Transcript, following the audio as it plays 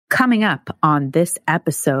coming up on this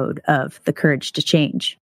episode of The Courage to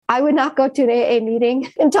Change. I would not go to an AA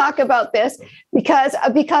meeting and talk about this because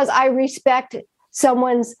I respect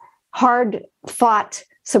someone's hard-fought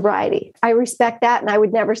sobriety. I respect that, and I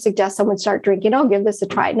would never suggest someone start drinking. Oh, give this a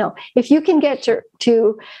try. No, if you can get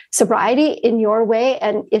to sobriety in your way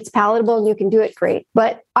and it's palatable and you can do it, great.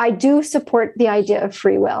 But I do support the idea of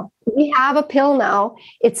free will. We have a pill now.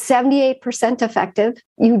 It's 78% effective.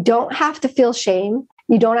 You don't have to feel shame.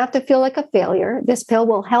 You don't have to feel like a failure. This pill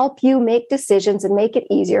will help you make decisions and make it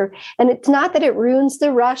easier. And it's not that it ruins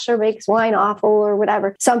the rush or makes wine awful or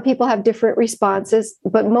whatever. Some people have different responses,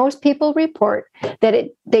 but most people report that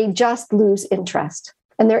they just lose interest.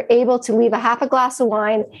 And they're able to leave a half a glass of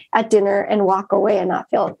wine at dinner and walk away and not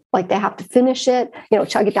feel like they have to finish it,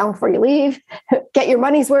 chug it down before you leave, get your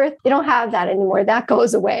money's worth. You don't have that anymore. That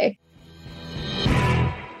goes away.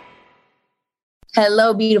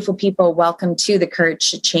 Hello, beautiful people. Welcome to the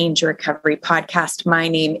Courage to Change Recovery podcast. My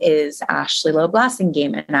name is Ashley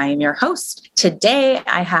Lowe-Blassingame, and I am your host. Today,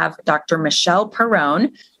 I have Dr. Michele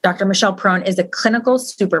Perron. Dr. Michele Perron is a clinical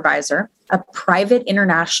supervisor, a private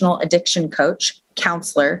international addiction coach,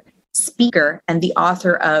 counselor, speaker, and the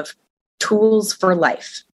author of Tools for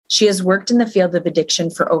Life. She has worked in the field of addiction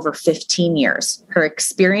for over 15 years. Her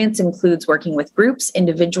experience includes working with groups,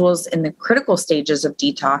 individuals in the critical stages of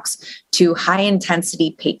detox to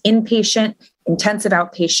high-intensity inpatient, intensive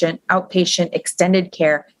outpatient, outpatient, extended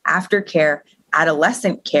care, aftercare,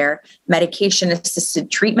 adolescent care,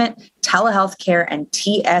 medication-assisted treatment, telehealth care, and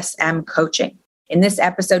TSM coaching. In this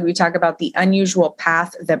episode, we talk about the unusual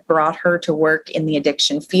path that brought her to work in the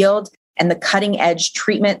addiction field, and the cutting-edge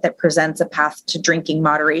treatment that presents a path to drinking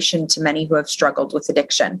moderation to many who have struggled with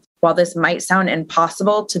addiction. While this might sound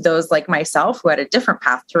impossible to those like myself who had a different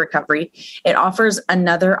path to recovery, it offers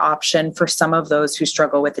another option for some of those who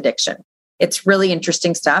struggle with addiction. It's really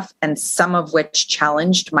interesting stuff, and some of which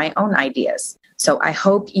challenged my own ideas. So I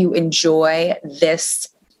hope you enjoy this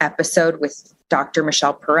episode with Dr.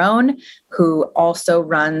 Michele Perron, who also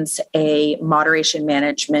runs a moderation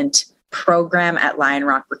management program at Lion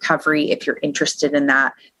Rock Recovery. If you're interested in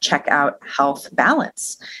that, check out Health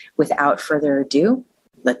Balance. Without further ado,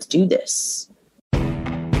 let's do this.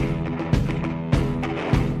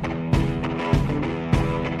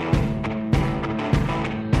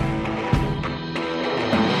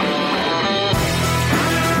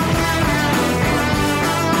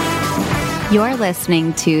 You're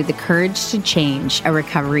listening to The Courage to Change, a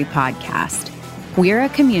recovery podcast. We're a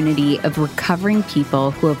community of recovering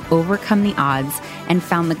people who have overcome the odds and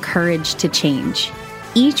found the courage to change.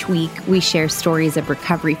 Each week, we share stories of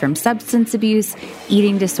recovery from substance abuse,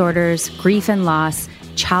 eating disorders, grief and loss,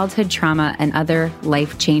 childhood trauma, and other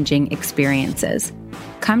life-changing experiences.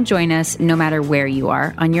 Come join us no matter where you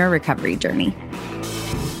are on your recovery journey.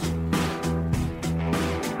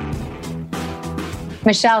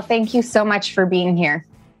 Michele, thank you so much for being here.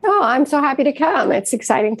 Oh, I'm so happy to come. It's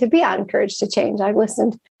exciting to be on Courage to Change. I've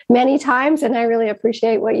listened many times and I really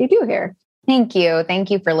appreciate what you do here. Thank you. Thank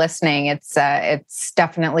you for listening. It's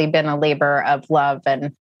definitely been a labor of love.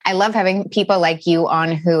 And I love having people like you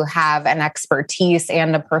on who have an expertise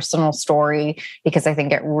and a personal story, because I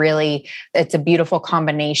think it's a beautiful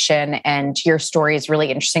combination, and your story is really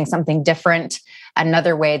interesting, something different,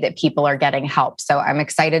 another way that people are getting help. So I'm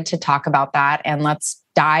excited to talk about that, and let's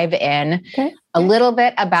dive in. Okay. A little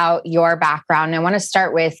bit about your background. I want to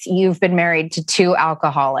start with, you've been married to 2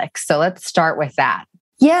 alcoholics. So let's start with that.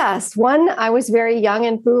 Yes. One, I was very young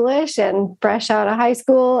and foolish and fresh out of high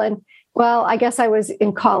school. And well, I guess I was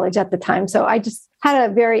in college at the time. So I just had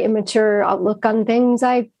a very immature outlook on things.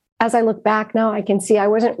 As I look back now, I can see I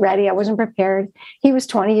wasn't ready. I wasn't prepared. He was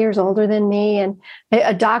 20 years older than me, and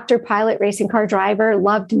a doctor, pilot, racing car driver,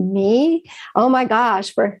 loved me. Oh my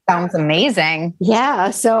gosh. Sounds amazing.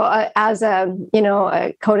 Yeah. So as a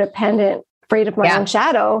codependent, afraid of my own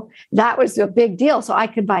shadow, that was a big deal. So I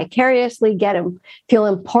could vicariously get him feel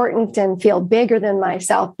important and feel bigger than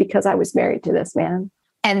myself because I was married to this man.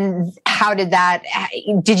 And how did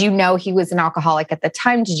you know he was an alcoholic at the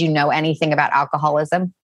time? Did you know anything about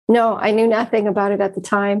alcoholism? No, I knew nothing about it at the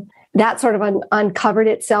time. That sort of uncovered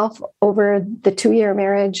itself over the 2-year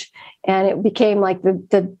marriage. And it became like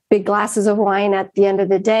the big glasses of wine at the end of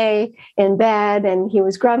the day in bed. And he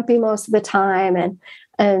was grumpy most of the time.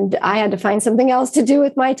 And I had to find something else to do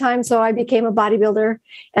with my time. So I became a bodybuilder,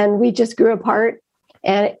 and we just grew apart.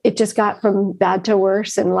 And it just got from bad to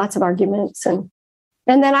worse, and lots of arguments. And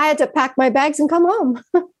then I had to pack my bags and come home.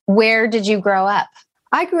 Where did you grow up?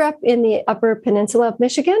 I grew up in the Upper Peninsula of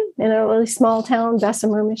Michigan, in a really small town,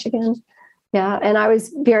 Bessemer, Michigan. Yeah. And I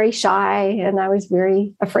was very shy, and I was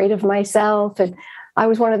very afraid of myself. And I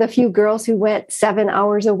was one of the few girls who went 7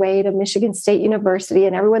 hours away to Michigan State University,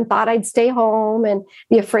 and everyone thought I'd stay home and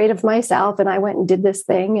be afraid of myself. And I went and did this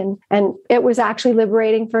thing. And it was actually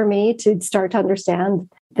liberating for me to start to understand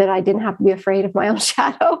that I didn't have to be afraid of my own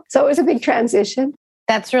shadow. So it was a big transition.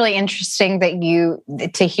 That's really interesting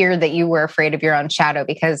to hear that you were afraid of your own shadow,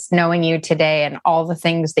 because knowing you today and all the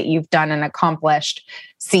things that you've done and accomplished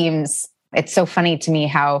it's so funny to me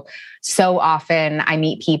how so often I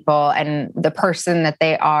meet people and the person that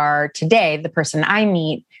they are today, the person I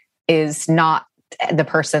meet is not the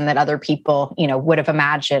person that other people, would have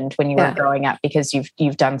imagined when you were growing up, because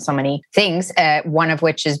you've done so many things, one of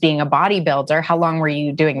which is being a bodybuilder. How long were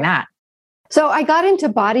you doing that? So I got into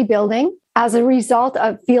bodybuilding as a result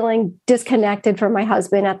of feeling disconnected from my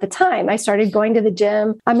husband at the time. I started going to the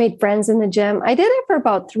gym. I made friends in the gym. I did it for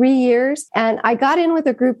about 3 years, and I got in with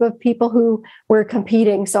a group of people who were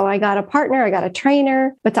competing. So I got a partner, I got a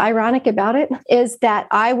trainer. What's ironic about it is that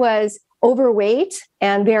I was overweight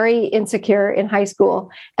and very insecure in high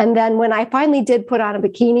school. And then when I finally did put on a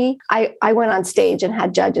bikini, I went on stage and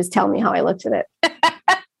had judges tell me how I looked in it.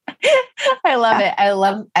 I love it. I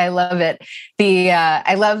love it.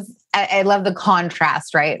 I love the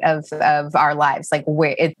contrast, right, of our lives, like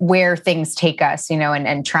where things take us,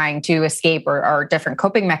 and trying to escape or different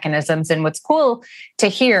coping mechanisms. And what's cool to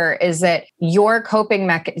hear is that your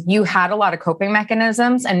you had a lot of coping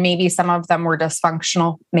mechanisms, and maybe some of them were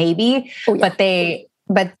dysfunctional,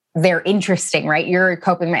 but they're interesting, right? You're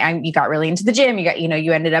coping. You got really into the gym.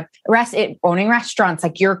 You ended up owning restaurants.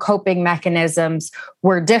 Like, your coping mechanisms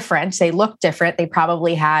were different. They looked different. They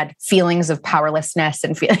probably had feelings of powerlessness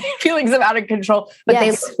and feelings of out of control, but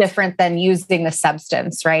they look different than using the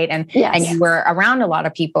substance, right? And you were around a lot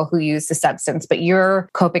of people who use the substance, but your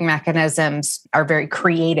coping mechanisms are very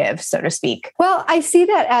creative, so to speak. Well, I see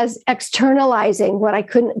that as externalizing what I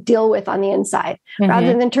couldn't deal with on the inside,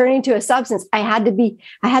 rather than turning to a substance. I had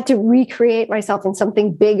to recreate myself in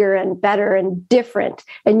something bigger and better and different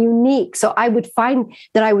and unique. So I would find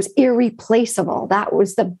that I was irreplaceable. That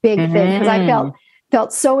was the big thing, because I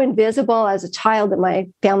felt so invisible as a child in my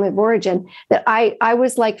family of origin that I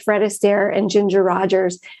was like Fred Astaire and Ginger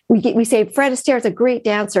Rogers. We say Fred Astaire is a great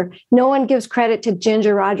dancer. No one gives credit to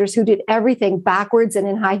Ginger Rogers, who did everything backwards and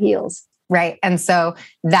in high heels. Right. And so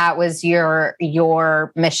that was your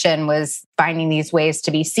mission, was finding these ways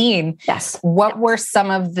to be seen. Yes. What were some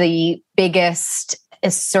of the biggest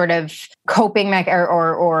sort of coping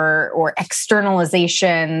or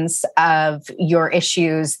externalizations of your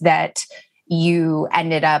issues that you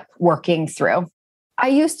ended up working through? I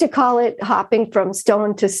used to call it hopping from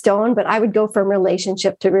stone to stone, but I would go from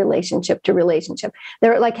relationship to relationship to relationship.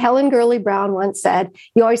 There, like Helen Gurley Brown once said,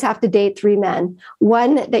 you always have to date 3 men,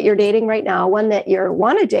 one that you're dating right now, one that you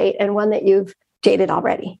want to date, and one that you've dated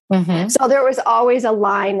already. So there was always a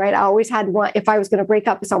line, right? I always had one. If I was going to break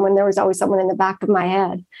up with someone, there was always someone in the back of my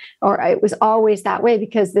head, or it was always that way,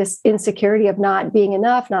 because this insecurity of not being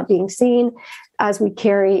enough, not being seen, as we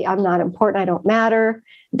carry, I'm not important, I don't matter.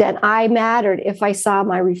 Then I mattered if I saw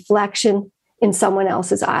my reflection in someone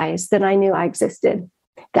else's eyes, then I knew I existed.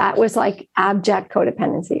 That was like abject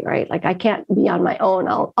codependency, right? Like, I can't be on my own.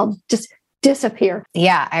 I'll just disappear.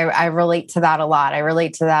 Yeah, I relate to that a lot. I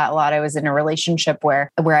was in a relationship where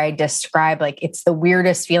I described, like, it's the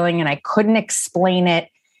weirdest feeling, and I couldn't explain it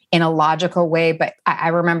in a logical way. But I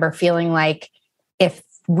remember feeling like, if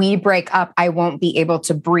we break up, I won't be able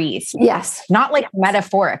to breathe. Yes. Not like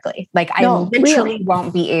metaphorically. Like, no, I literally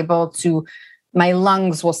won't be able to, my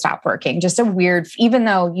lungs will stop working. Just a weird, even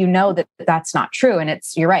though that that's not true. And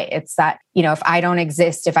you're right. It's that, if I don't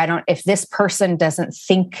exist, if this person doesn't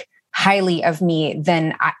think highly of me,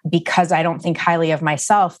 then because I don't think highly of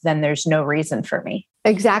myself, then there's no reason for me.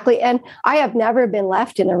 Exactly. And I have never been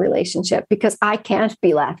left in a relationship because I can't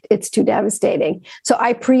be left. It's too devastating. So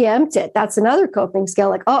I preempt it. That's another coping skill.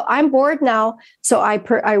 Like, oh, I'm bored now. So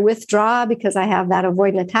I withdraw, because I have that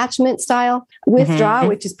avoidant attachment style. Withdraw,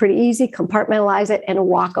 which is pretty easy, compartmentalize it, and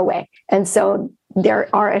walk away. And so there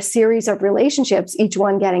are a series of relationships, each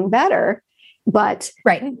one getting better, but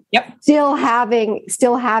still having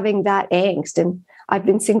that angst. And I've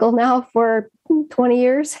been single now for 20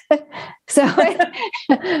 years. So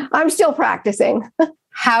I'm still practicing.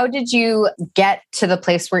 How did you get to the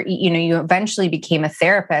place where, you eventually became a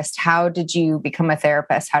therapist? How did you become a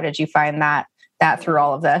therapist? How did you find that through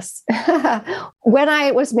all of this? When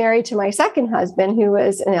I was married to my second husband, who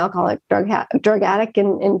was an alcoholic drug addict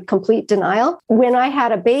in complete denial, when I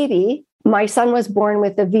had a baby, my son was born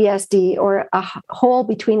with a VSD, or a hole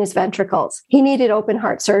between his ventricles. He needed open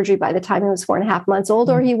heart surgery by the time he was 4.5 months old,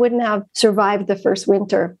 or he wouldn't have survived the first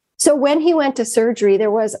winter. So when he went to surgery,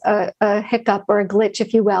 there was a hiccup or a glitch,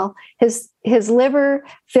 if you will. His liver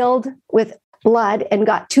filled with blood and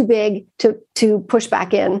got too big to push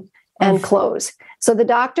back in and close. So the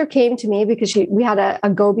doctor came to me because we had a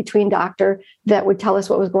go-between doctor that would tell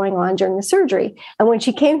us what was going on during the surgery. And when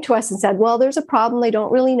she came to us and said, well, there's a problem. They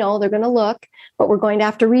don't really know. They're going to look, but we're going to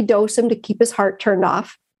have to redose him to keep his heart turned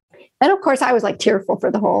off. And of course, I was like tearful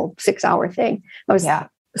for the whole 6-hour thing. I was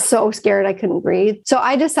so scared I couldn't breathe. So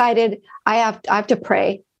I decided I have to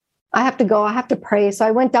pray. I have to go. I have to pray. So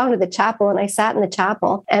I went down to the chapel and I sat in the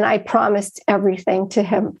chapel and I promised everything to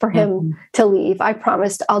him for him to leave. I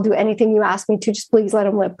promised I'll do anything you ask me to. Just please let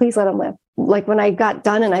him live. Please let him live. Like when I got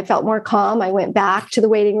done and I felt more calm, I went back to the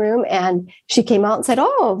waiting room and she came out and said,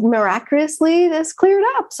 oh, miraculously, this cleared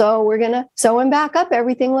up. So we're going to sew him back up.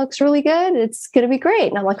 Everything looks really good. It's going to be great.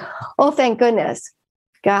 And I'm like, oh, thank goodness.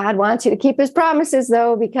 God wants you to keep his promises,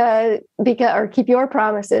 though, because or keep your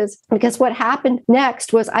promises, because what happened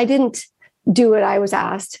next was I didn't do what I was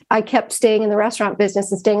asked. I kept staying in the restaurant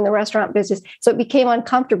business. So it became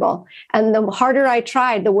uncomfortable. And the harder I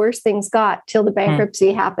tried, the worse things got till the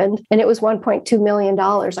bankruptcy happened. And it was $1.2 million.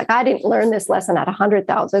 Like I didn't learn this lesson at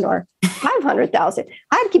 100,000 or 500,000.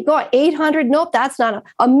 I had to keep going. 800. Nope. That's not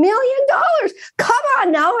 $1 million. Come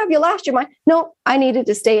on now. Have you lost your mind? No, I needed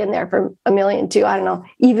to stay in there for $1.2 million. I don't know,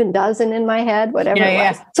 even dozen in my head, whatever it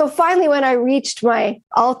was. So finally, when I reached my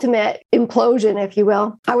ultimate implosion, if you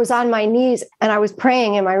will, I was on my knees and I was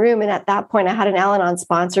praying in my room. And at that point, I had an Al-Anon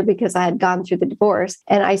sponsor because I had gone through the divorce.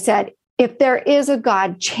 And I said, if there is a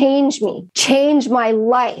God, change me, change my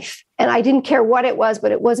life. And I didn't care what it was,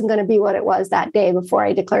 but it wasn't going to be what it was that day before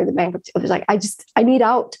I declared the bankruptcy. I was like, I need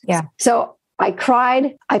out. Yeah. So I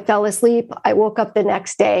cried. I fell asleep. I woke up the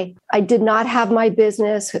next day. I did not have my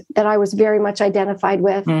business that I was very much identified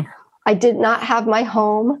with. I did not have my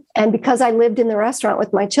home. And because I lived in the restaurant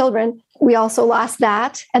with my children, we also lost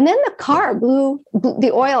that. And then the car blew,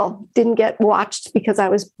 the oil didn't get watched because I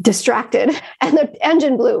was distracted and the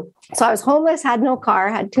engine blew. So I was homeless, had no car,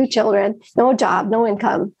 had 2 children, no job, no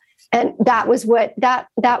income. And that was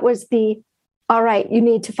that was the, all right, you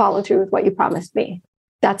need to follow through with what you promised me.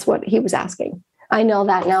 That's what he was asking. I know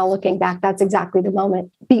that now looking back, that's exactly the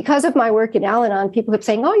moment. Because of my work in Al-Anon, people kept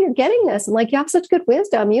saying, oh, you're getting this. I'm like, you have such good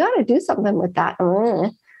wisdom. You ought to do something with that.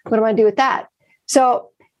 What do I do with that? So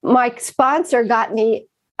my sponsor got me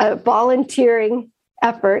a volunteering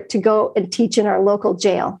effort to go and teach in our local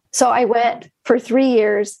jail. So I went for 3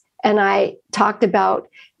 years and I talked about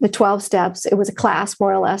the 12 steps. It was a class,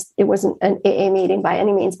 more or less. It wasn't an AA meeting by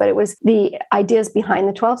any means, but it was the ideas behind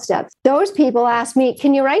the 12 steps. Those people asked me,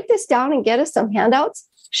 can you write this down and get us some handouts?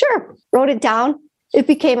 Sure. Wrote it down. It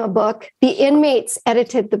became a book. The inmates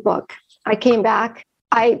edited the book. I came back.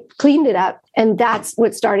 I cleaned it up. And that's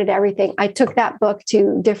what started everything. I took that book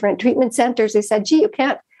to different treatment centers. They said, gee, you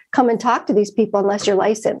can't come and talk to these people unless you're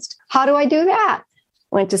licensed. How do I do that?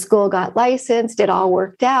 Went to school, got licensed. It all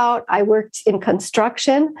worked out. I worked in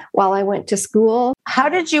construction while I went to school. How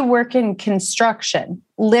did you work in construction?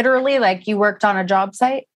 Literally, like you worked on a job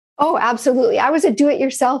site? Oh, absolutely. I was a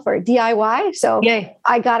do-it-yourselfer, DIY. So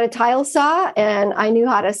I got a tile saw and I knew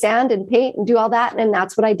how to sand and paint and do all that. And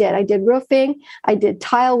that's what I did. I did roofing. I did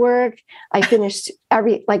tile work. I finished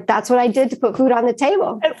that's what I did to put food on the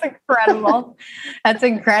table. That's incredible. That's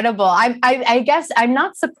incredible. I guess I'm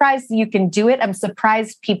not surprised you can do it. I'm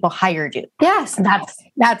surprised people hired you. Yes.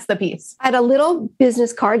 That's the piece. I had a little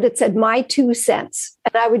business card that said my 2 cents.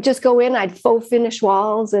 And I would just go in, I'd faux finish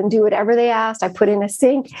walls and do whatever they asked. I put in a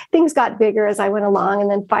sink. Things got bigger as I went along. And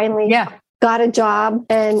then finally got a job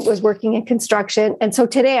and was working in construction. And so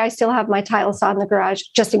today I still have my tile saw in the garage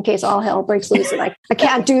just in case all hell breaks loose and I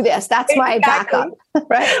can't do this. That's my backup.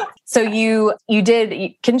 Right. So you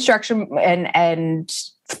did construction and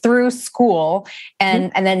through school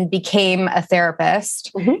and then became a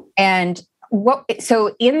therapist. And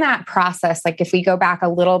so in that process, like if we go back a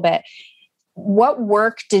little bit, what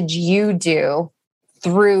work did you do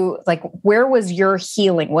through, like, where was your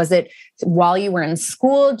healing? Was it while you were in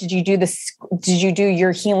school? Did you do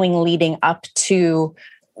your healing leading up to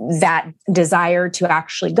that desire to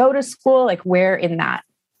actually go to school? Like, where in that?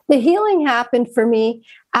 The healing happened for me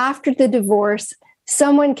after the divorce.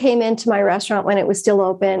 Someone came into my restaurant when it was still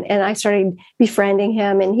open and I started befriending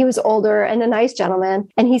him, and he was older and a nice gentleman.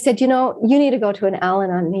 And he said, you need to go to an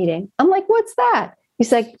Al-Anon meeting. I'm like, what's that?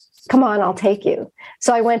 He's like, come on, I'll take you.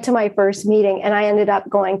 So I went to my first meeting and I ended up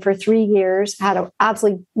going for 3 years, had an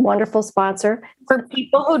absolutely wonderful sponsor. For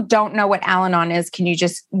people who don't know what Al-Anon is, can you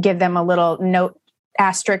just give them a little note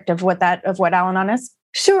asterisk of what Al-Anon is?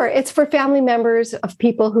 Sure. It's for family members of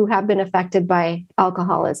people who have been affected by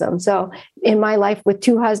alcoholism. So in my life with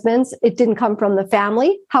two husbands, it didn't come from the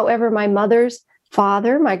family. However, my mother's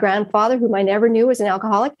father, my grandfather, whom I never knew, was an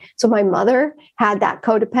alcoholic. So my mother had that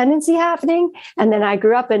codependency happening. And then I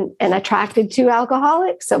grew up and attracted to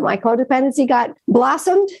alcoholics. So my codependency got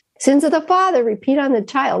blossomed. Sins of the father repeat on the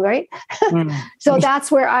child, right? So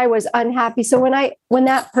that's where I was unhappy. So when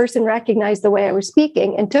that person recognized the way I was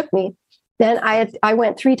speaking and took me, then I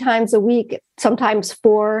went 3 times a week, sometimes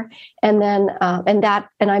 4, and then and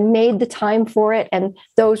I made the time for it. And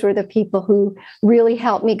those were the people who really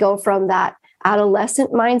helped me go from that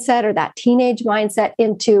adolescent mindset or that teenage mindset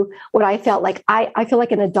into what I felt like. I feel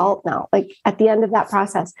like an adult now. Like at the end of that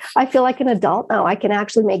process, I feel like an adult now. I can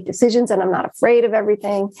actually make decisions, and I'm not afraid of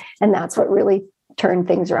everything. And that's what really turned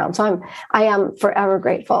things around. So I am forever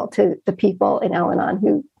grateful to the people in Al-Anon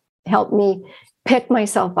who helped me pick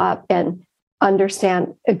myself up and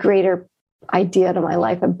understand a greater idea to my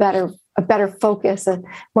life, a better focus, a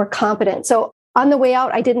more competent. So on the way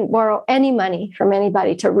out, I didn't borrow any money from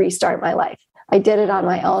anybody to restart my life. I did it on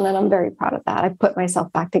my own, and I'm very proud of that. I put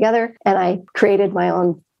myself back together, and I created my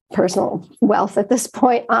own personal wealth at this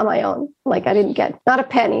point on my own. Like I didn't get not a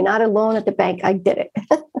penny, not a loan at the bank. I did it.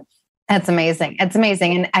 That's amazing. It's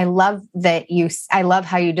amazing. And I love I love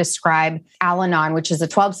how you describe Al-Anon, which is a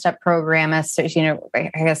 12-step program. As you know,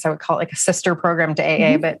 I guess I would call it like a sister program to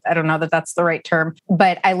AA, but I don't know that that's the right term.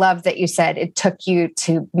 But I love that you said it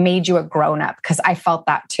made you a grown-up, because I felt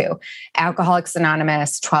that too. Alcoholics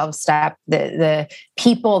Anonymous, 12-step, the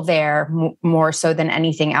people there more so than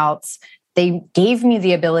anything else, they gave me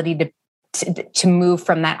the ability to move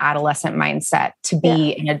from that adolescent mindset to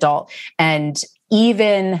be an adult. And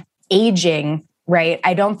even aging, right?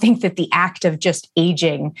 I don't think that the act of just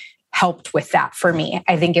aging helped with that for me.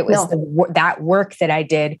 I think it was that work that I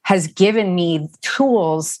did has given me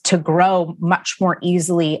tools to grow much more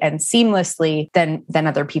easily and seamlessly than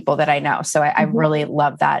other people that I know. So I really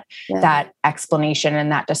love that explanation and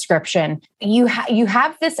that description. You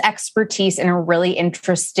have this expertise in a really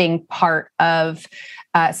interesting part of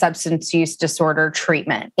substance use disorder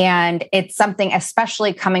treatment. And it's something,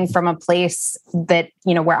 especially coming from a place that,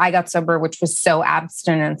 where I got sober, which was so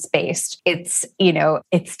abstinence based. It's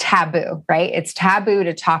taboo, right? It's taboo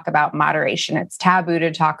to talk about moderation. It's taboo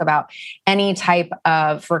to talk about any type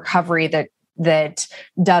of recovery that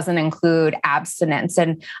doesn't include abstinence.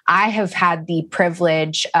 And I have had the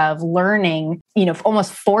privilege of learning,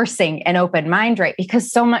 almost forcing an open mind, right?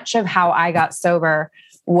 Because so much of how I got sober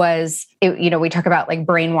was, we talk about like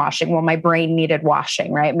brainwashing. Well, my brain needed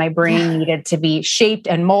washing, right? My brain needed to be shaped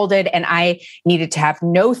and molded, and I needed to have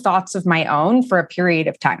no thoughts of my own for a period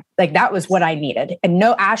of time. Like that was what I needed. And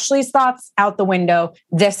no Ashley's thoughts out the window.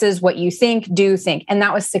 This is what you think, do think. And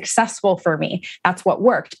that was successful for me. That's what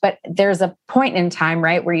worked. But there's a point in time,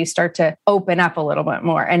 right, where you start to open up a little bit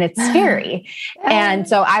more, and it's scary. And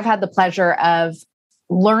so I've had the pleasure of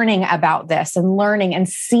learning about this and learning and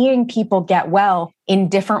seeing people get well in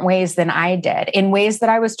different ways than I did, in ways that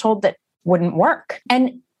I was told that wouldn't work.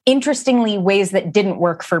 And interestingly, ways that didn't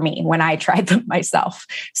work for me when I tried them myself.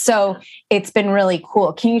 So it's been really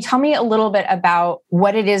cool. Can you tell me a little bit about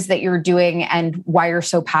what it is that you're doing and why you're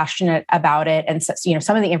so passionate about it, and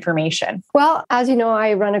some of the information? Well, as you know,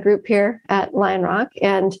 I run a group here at Lion Rock,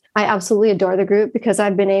 and I absolutely adore the group because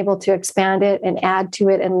I've been able to expand it and add to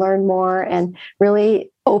it and learn more and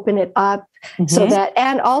really open it up so that,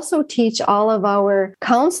 and also teach all of our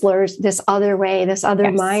counselors this other way, this other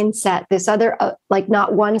mindset, this other, like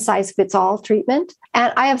not one size fits all treatment.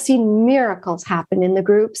 And I have seen miracles happen in the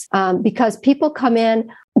groups because people come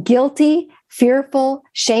in guilty, fearful,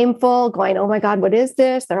 shameful, going, oh my God, what is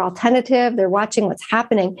this? They're all tentative. They're watching what's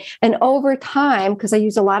happening. And over time, because I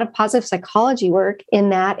use a lot of positive psychology work in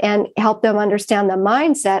that and help them understand the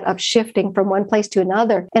mindset of shifting from one place to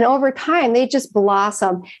another. And over time, they just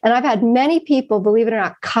blossom. And I've had many people, believe it or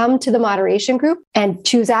not, come to the moderation group and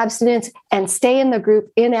choose abstinence and stay in the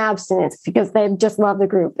group in abstinence because they just love the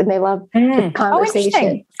group and they love the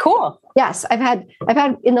conversation. Cool. Yes, I've had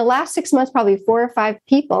in the last 6 months, probably 4 or 5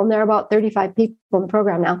 people, and there are about 35 people in the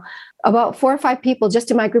program now. About 4 or 5 people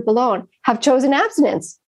just in my group alone have chosen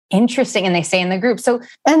abstinence. Interesting. And they stay in the group.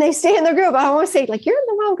 And they stay in the group. I don't want to say like, you're in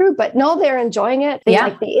the wrong group, but no, they're enjoying it. They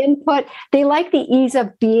like the input. They like the ease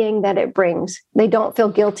of being that it brings. They don't feel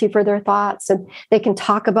guilty for their thoughts, and they can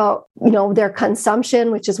talk about, their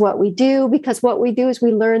consumption, which is what we do, because what we do is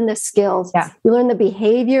we learn the skills. Yeah. We learn the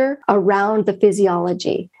behavior around the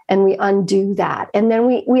physiology, and we undo that. And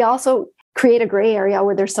then we also create a gray area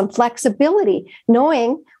where there's some flexibility,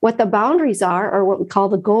 knowing what the boundaries are or what we call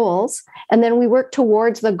the goals. And then we work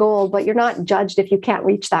towards the goal, but you're not judged if you can't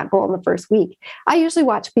reach that goal in the first week. I usually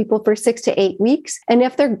watch people for 6 to 8 weeks. And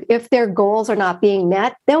if their goals are not being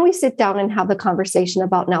met, then we sit down and have the conversation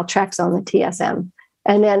about naltrexone, the TSM.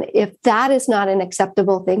 And then if that is not an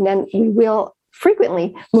acceptable thing, then we will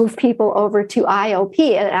frequently move people over to IOP,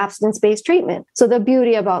 an abstinence-based treatment. So the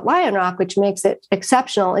beauty about Lion Rock, which makes it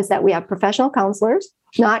exceptional, is that we have professional counselors,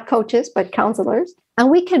 not coaches, but counselors. And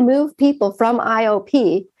we can move people from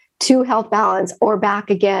IOP to health balance or back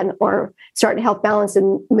again, or start to health balance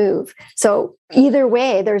and move. So either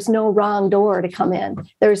way, there's no wrong door to come in.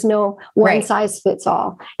 There's no one size fits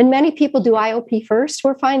all. And many people do IOP first,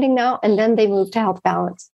 we're finding now, and then they move to health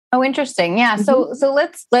balance. Oh, interesting. Yeah. So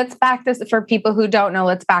let's back this for people who don't know,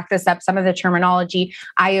 let's back this up. Some of the terminology.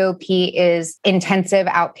 IOP is intensive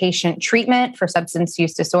outpatient treatment for substance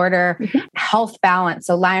use disorder, health balance.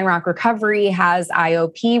 So Lion Rock Recovery has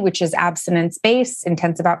IOP, which is abstinence-based,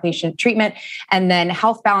 intensive outpatient treatment. And then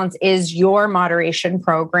health balance is your moderation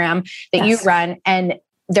program that you run. And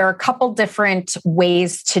there are a couple different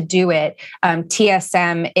ways to do it.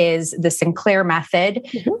 TSM is the Sinclair method,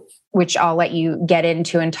 which I'll let you get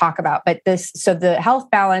into and talk about. But so the health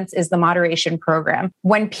balance is the moderation program.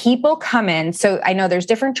 When people come in, so I know there's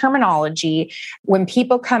different terminology. When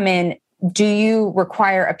people come in, do you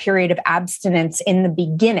require a period of abstinence in the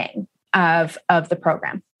beginning of the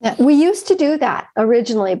program? Yeah, we used to do that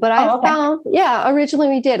originally, but I found, originally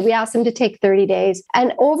we did. We asked them to take 30 days.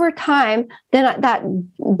 And over time, then that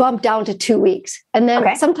bumped down to 2 weeks. And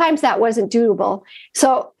then sometimes that wasn't doable.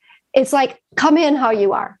 So it's like, come in how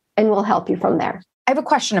you are, and we'll help you from there. I have a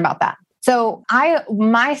question about that. So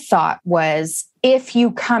my thought was, if you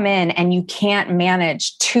come in and you can't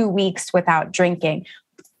manage 2 weeks without drinking,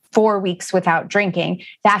 4 weeks without drinking,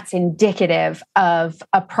 that's indicative of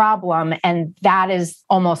a problem. And that is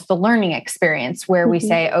almost the learning experience where we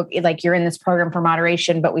say, okay, like you're in this program for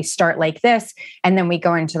moderation, but we start like this, and then we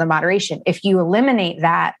go into the moderation. If you eliminate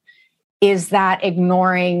that, is that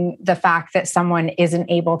ignoring the fact that someone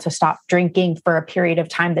isn't able to stop drinking for a period of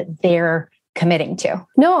time that they're committing to?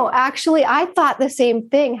 No, actually, I thought the same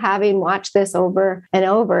thing, having watched this over and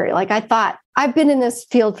over. Like, I thought, I've been in this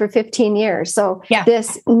field for 15 years. So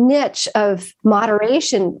this niche of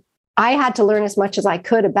moderation, I had to learn as much as I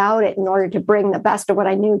could about it in order to bring the best of what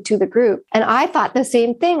I knew to the group. And I thought the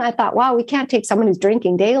same thing. I thought, wow, we can't take someone who's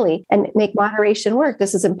drinking daily and make moderation work.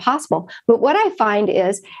 This is impossible. But what I find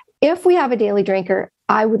is, if we have a daily drinker,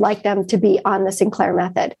 I would like them to be on the Sinclair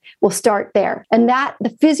method. We'll start there. And that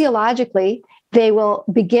physiologically, they will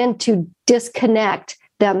begin to disconnect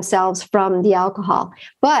themselves from the alcohol.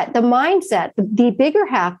 But the mindset, the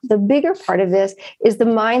bigger part of this is the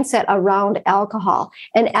mindset around alcohol.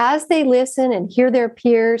 And as they listen and hear their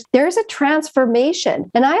peers, there's a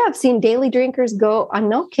transformation. And I have seen daily drinkers go, I'm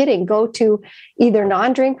not kidding, go to either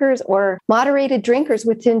non-drinkers or moderated drinkers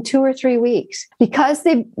within 2 or 3 weeks, because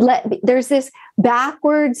there's this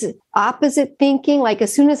backwards opposite thinking. Like,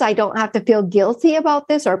 as soon as I don't have to feel guilty about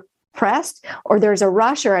this or pressed, or there's a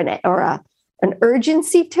rush or an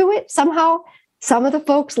urgency to it, somehow some of the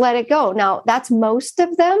folks let it go. Now, that's most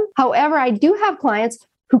of them. However, I do have clients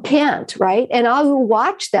who can't, right? And I will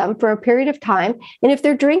watch them for a period of time. And if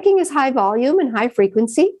their drinking is high volume and high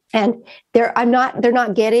frequency, and they're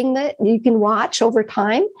not getting that, you can watch over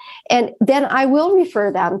time. And then I will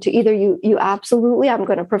refer them to either you absolutely, I'm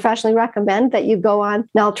going to professionally recommend that you go on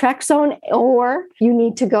naltrexone, or you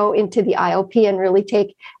need to go into the IOP and really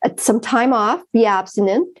take some time off, be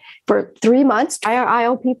abstinent for 3 months. Our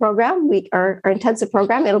IOP program, our intensive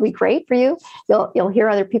program, it'll be great for you. You'll hear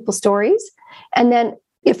other people's stories. And then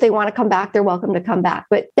if they want to come back, they're welcome to come back.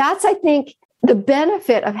 But that's, I think, the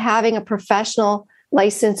benefit of having a professional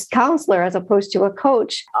licensed counselor as opposed to a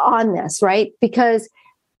coach on this, right? Because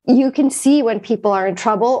you can see when people are in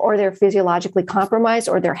trouble, or they're physiologically compromised,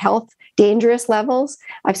 or their health dangerous levels.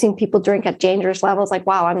 I've seen people drink at dangerous levels, like,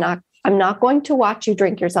 wow, I'm not going to watch you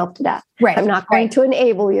drink yourself to death. Right. I'm not going to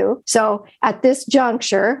enable you. So at this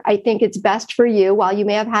juncture, I think it's best for you, while you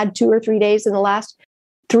may have had 2 or 3 days in the last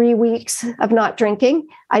 3 weeks of not drinking,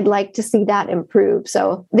 I'd like to see that improve.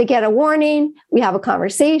 So they get a warning, we have a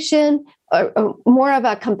conversation, more of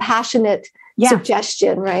a compassionate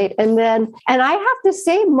suggestion, right? And I have to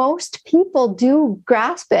say, most people do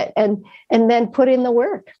grasp it and then put in the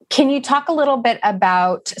work. Can you talk a little bit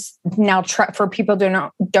about for people who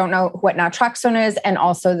don't know what naltrexone is, and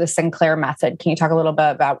also the Sinclair method? Can you talk a little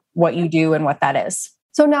bit about what you do and what that is?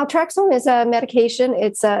 So naltrexone is a medication.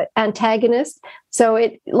 It's an antagonist. So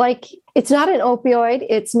it's not an opioid.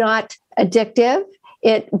 It's not addictive.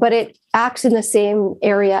 but it acts in the same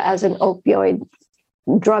area as an opioid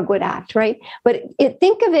drug would act, right? But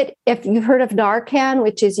think of it, if you've heard of Narcan,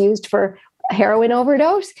 which is used for heroin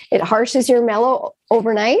overdose, it harshes your mellow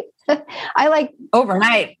overnight. I like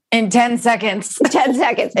overnight in 10 seconds. 10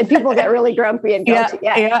 seconds. And people get really grumpy and go,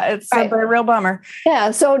 it's right. A real bummer.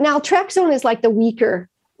 Yeah. So naltrexone is like the weaker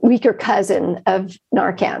cousin of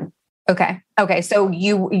Narcan. Okay. So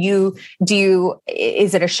is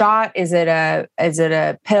it a shot? Is it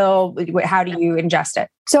a pill? How do you ingest it?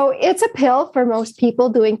 So it's a pill for most people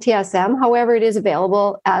doing TSM. However, it is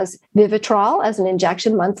available as Vivitrol, as an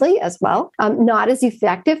injection monthly as well. Not as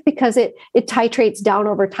effective because it titrates down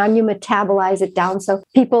over time. You metabolize it down. So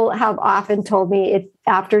people have often told me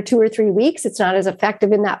after 2 or 3 weeks, it's not as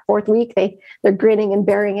effective in that 4th week. They're grinning and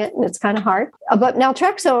bearing it, and it's kind of hard. But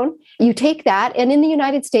naltrexone, you take that, and in the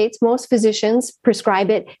United States, most physicians prescribe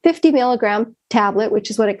it 50 milligram tablet, which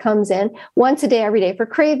is what it comes in, once a day, every day for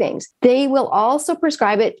cravings. They will also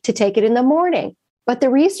prescribe it to take it in the morning. But the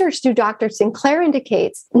research through Dr. Sinclair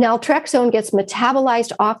indicates naltrexone gets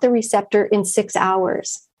metabolized off the receptor in 6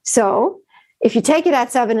 hours. So if you take it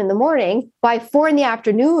at 7 in the morning, by 4 in the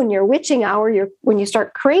afternoon, your witching hour, when you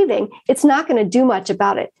start craving, it's not going to do much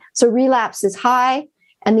about it. So relapse is high.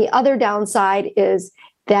 And the other downside is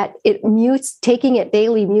that taking it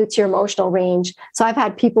daily mutes your emotional range. So I've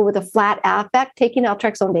had people with a flat affect taking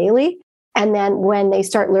naltrexone daily. And then when they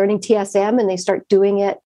start learning TSM and they start doing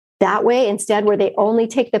it that way instead, where they only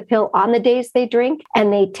take the pill on the days they drink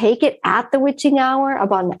and they take it at the witching hour,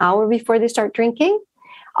 about an hour before they start drinking,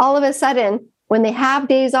 all of a sudden, when they have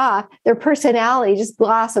days off, their personality just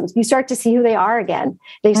blossoms. You start to see who they are again.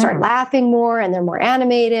 They start laughing more and they're more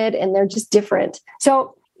animated and they're just different.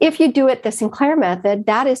 So if you do it the Sinclair method,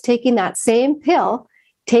 that is taking that same pill,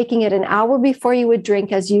 taking it an hour before you would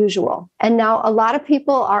drink as usual. And now a lot of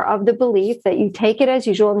people are of the belief that you take it as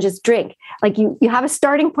usual and just drink. Like you have a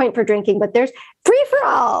starting point for drinking, but there's free for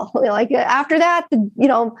all. Like after that,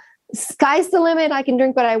 sky's the limit. I can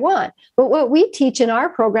drink what I want. But what we teach in our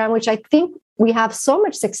program, which I think we have so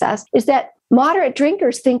much success, is that moderate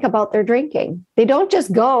drinkers think about their drinking. They don't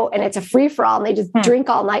just go and it's a free for all and they just drink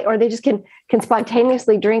all night, or they just can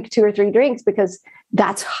spontaneously drink 2 or 3 drinks because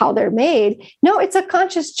that's how they're made. No, it's a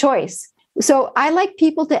conscious choice. So I like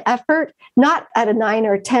people to effort, not at a 9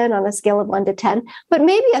 or a 10 on a scale of 1 to 10, but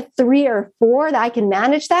maybe a 3 or 4 that I can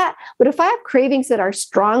manage that. But if I have cravings that are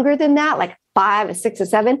stronger than that, like 5, a 6, or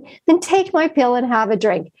 7, then take my pill and have a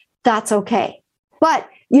drink. That's okay. But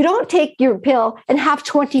you don't take your pill and have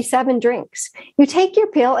 27 drinks. You take your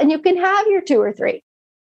pill and you can have your 2 or 3.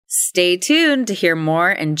 Stay tuned to hear more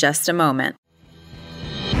in just a moment.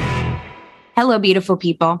 Hello, beautiful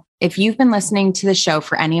people. If you've been listening to the show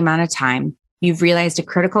for any amount of time, you've realized a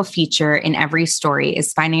critical feature in every story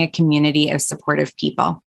is finding a community of supportive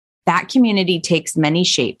people. That community takes many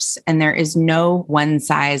shapes, and there is no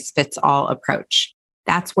one-size-fits-all approach.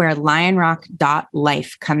 That's where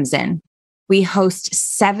lionrock.life comes in. We host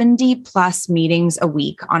 70 plus meetings a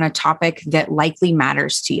week on a topic that likely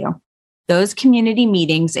matters to you. Those community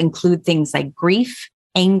meetings include things like grief,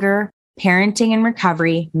 anger, parenting and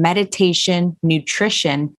recovery, meditation,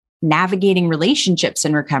 nutrition, navigating relationships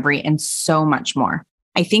in recovery, and so much more.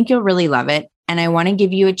 I think you'll really love it, and I want to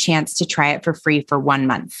give you a chance to try it for free for 1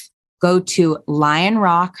 month. Go to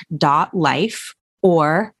lionrock.life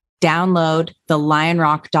or download the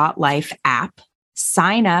lionrock.life app.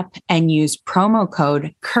 Sign up and use promo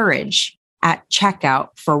code COURAGE at checkout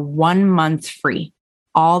for 1 month free.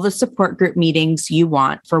 All the support group meetings you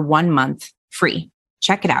want for 1 month free.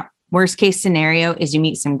 Check it out. Worst case scenario is you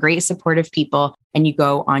meet some great supportive people and you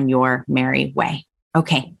go on your merry way.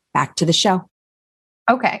 Okay, back to the show.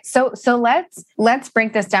 Okay, so let's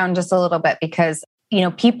break this down just a little bit, because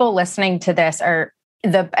people listening to this are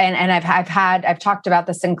I've talked about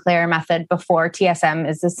the Sinclair method before. TSM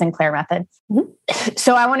is the Sinclair method. Mm-hmm.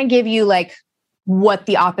 So I want to give you like what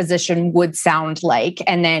the opposition would sound like.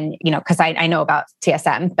 And then, because I know about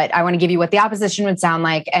TSM, but I want to give you what the opposition would sound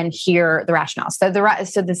like and hear the rationale. So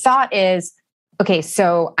the thought is, okay,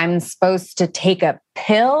 so I'm supposed to take a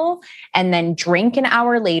pill and then drink an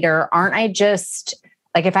hour later. Aren't I just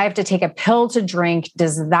like, if I have to take a pill to drink,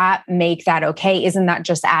 does that make that okay? Isn't that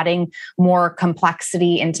just adding more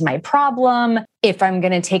complexity into my problem? if I'm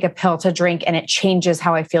going to take a pill to drink and it changes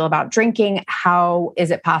how I feel about drinking, how is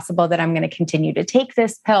it possible that I'm going to continue to take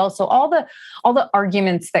this pill? So all the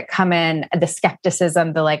arguments that come in, the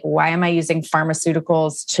skepticism, the like, why am I using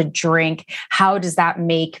pharmaceuticals to drink? How does that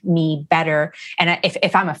make me better? And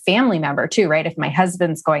if I'm a family member too, right? If my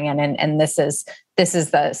husband's going in and this is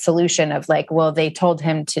the solution of like, well, they told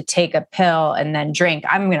him to take a pill and then drink,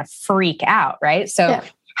 I'm going to freak out, right? So yeah.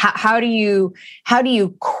 How do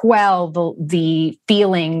you quell the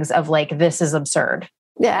feelings of like, this is absurd?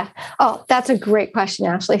 Yeah. Oh, that's a great question,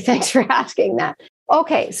 Ashley. Thanks for asking that.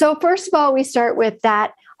 Okay. So first of all, we start with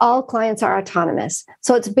that all clients are autonomous.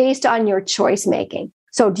 So it's based on your choice making.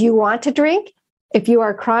 So do you want to drink? If you are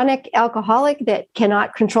a chronic alcoholic that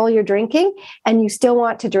cannot control your drinking and you still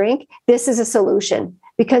want to drink, this is a solution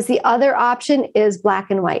because the other option is black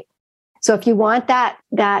and white. So if you want that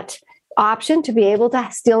option to be able to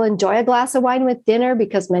still enjoy a glass of wine with dinner,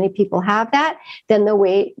 because many people have that, then the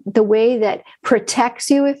way that protects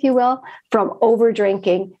you, if you will, from over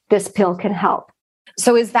drinking, this pill can help.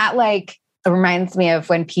 So is that like, it reminds me of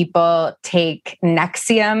when people take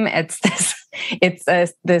Nexium. It's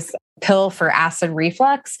this pill for acid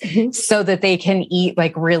reflux so that they can eat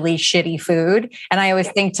like really shitty food. And I always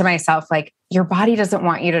think to myself, like, your body doesn't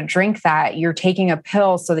want you to drink that. You're taking a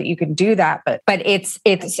pill so that you can do that. But it's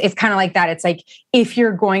kind of like that. It's like, if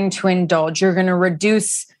you're going to indulge, you're going to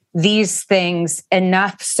reduce these things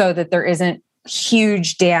enough so that there isn't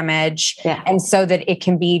huge damage and so that it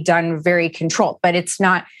can be done very controlled. But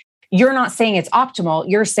you're not saying it's optimal.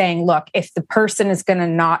 You're saying, look, if the person is going to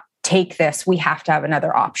not take this, we have to have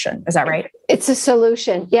another option. Is that right? It's a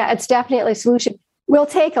solution. Yeah, it's definitely a solution. We'll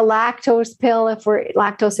take a lactose pill if we're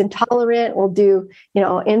lactose intolerant. We'll do,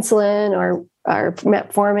 insulin or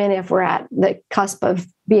metformin if we're at the cusp of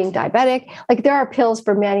being diabetic. Like there are pills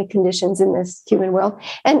for many conditions in this human world.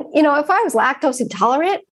 And, if I was lactose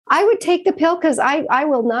intolerant, I would take the pill because I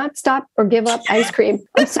will not stop or give up ice cream.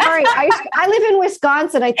 I'm sorry. I live in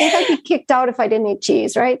Wisconsin. I think I'd be kicked out if I didn't eat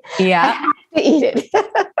cheese, right? Yeah. I have to eat it.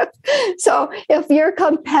 So if you're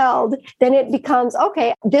compelled, then it becomes,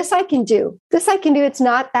 okay, this I can do. It's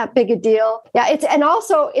not that big a deal. Yeah.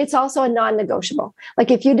 It's also a non-negotiable.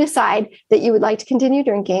 Like if you decide that you would like to continue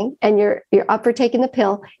drinking and you're up for taking the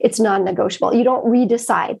pill, it's non-negotiable. You don't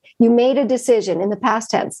redecide. You made a decision in the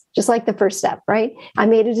past tense, just like the first step, right? I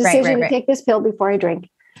made a decision to take this pill before I drink,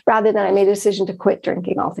 rather than I made a decision to quit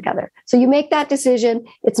drinking altogether. So you make that decision.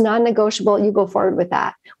 It's non-negotiable. You go forward with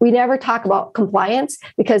that. We never talk about compliance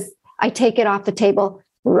because I take it off the table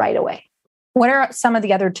right away. What are some of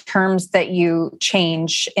the other terms that you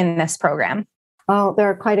change in this program? Oh, there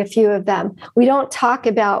are quite a few of them. We don't talk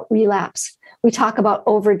about relapse. We talk about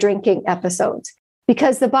over drinking episodes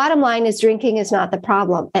because the bottom line is drinking is not the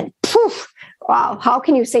problem. And poof, wow, how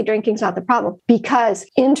can you say drinking is not the problem? Because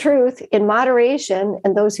in truth, in moderation,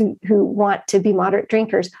 and those who want to be moderate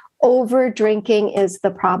drinkers, over drinking is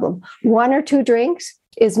the problem. 1 or 2 drinks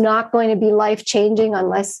is not going to be life-changing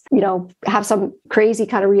unless, have some crazy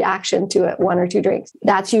kind of reaction to it, 1 or 2 drinks.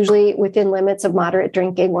 That's usually within limits of moderate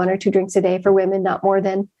drinking, 1 or 2 drinks a day for women, not more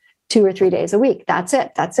than 2 or 3 days a week. That's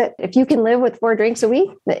it. If you can live with 4 drinks a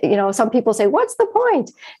week, some people say, what's the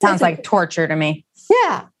point? Sounds like torture to me.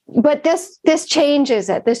 Yeah. But this changes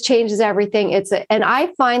it. This changes everything. And I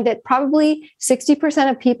find that probably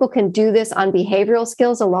 60% of people can do this on behavioral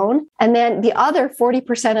skills alone. And then the other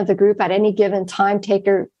 40% of the group at any given time, take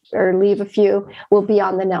or leave a few, will be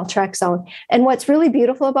on the naltrexone. And what's really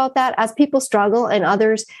beautiful about that, as people struggle and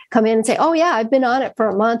others come in and say, oh yeah, I've been on it for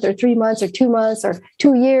a month or 3 months or 2 months or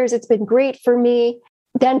 2 years. It's been great for me.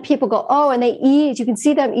 Then people go, oh, and they ease. You can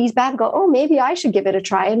see them ease back and go, oh, maybe I should give it a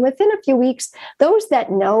try. And within a few weeks, those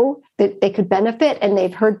that know that they could benefit and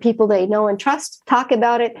they've heard people they know and trust talk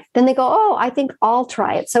about it, then they go, oh, I think I'll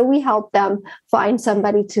try it. So we help them find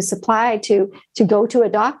somebody to supply, to go to a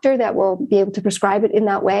doctor that will be able to prescribe it in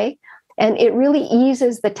that way. And it really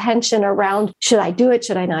eases the tension around, should I do it?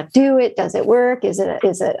 Should I not do it? Does it work? Is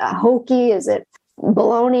it a hokey? Is it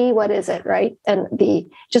baloney? What is it, right? And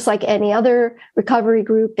just like any other recovery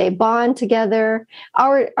group, they bond together.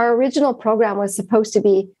 Our original program was supposed to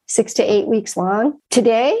be 6 to 8 weeks long.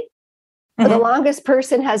 Today, the longest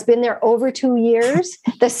person has been there over 2 years.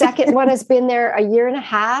 The second one has been there a year and a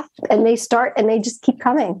half, and they just keep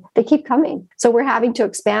coming. They keep coming. So we're having to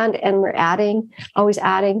expand, and we're always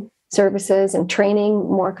adding services and training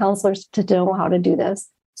more counselors to know how to do this.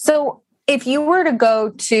 So if you were to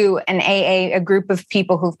go to an AA, a group of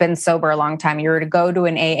people who've been sober a long time, you were to go to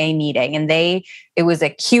an AA meeting and it was a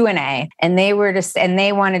Q&A and they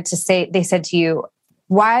said to you,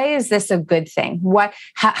 why is this a good thing?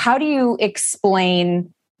 How do you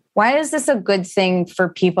explain Why is this a good thing for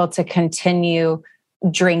people to continue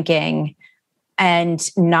drinking and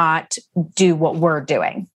not do what we're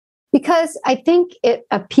doing? Because I think it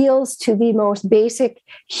appeals to the most basic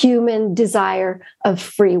human desire of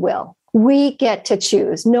free will. We get to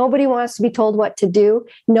choose. Nobody wants to be told what to do.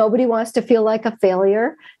 Nobody wants to feel like a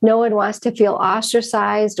failure. No one wants to feel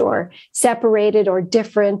ostracized or separated or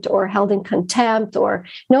different or held in contempt, or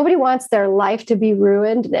nobody wants their life to be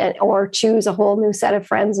ruined or choose a whole new set of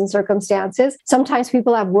friends and circumstances. Sometimes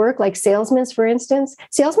people have work, like salesmen, for instance.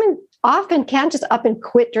 Salesmen often can't just up and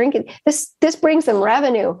quit drinking. This brings them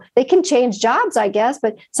revenue. They can change jobs, I guess,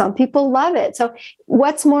 but some people love it. So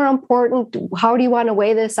what's more important? How do you want to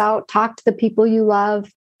weigh this out? Talk to the people you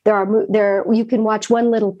love. You can watch One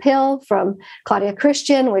Little Pill from Claudia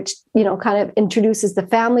Christian, which, kind of introduces the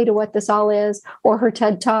family to what this all is, or her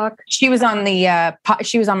TED Talk. She was on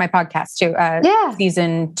she was on my podcast too.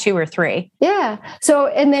 Season 2 or 3. Yeah. So,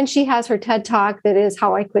 and then she has her TED Talk that is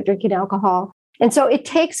How I Quit Drinking Alcohol. And so it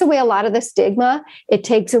takes away a lot of the stigma. It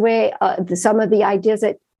takes away some of the ideas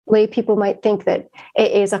that lay people might think that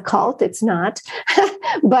AA is a cult. It's not.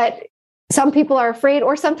 But some people are afraid,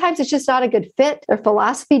 or sometimes it's just not a good fit. Their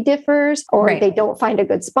philosophy differs, or they don't find a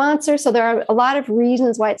good sponsor. So there are a lot of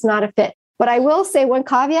reasons why it's not a fit. But I will say one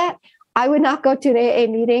caveat. I would not go to an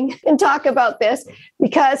AA meeting and talk about this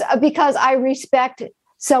because I respect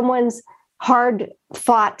someone's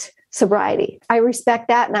hard-fought sobriety. I respect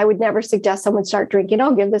that. And I would never suggest someone start drinking.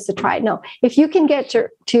 Oh, give this a try. No, if you can get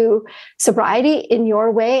to sobriety in your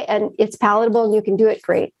way and it's palatable and you can do it,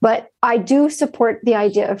 great. But I do support the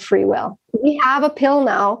idea of free will. We have a pill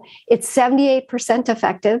now. It's 78%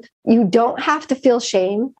 effective. You don't have to feel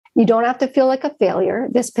shame. You don't have to feel like a failure.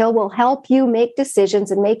 This pill will help you make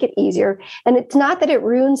decisions and make it easier. And it's not that it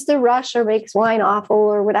ruins the rush or makes wine awful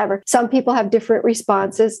or whatever. Some people have different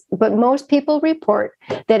responses, but most people report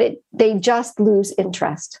that they just lose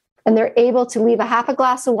interest. And they're able to leave a half a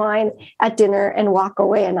glass of wine at dinner and walk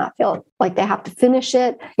away and not feel like they have to finish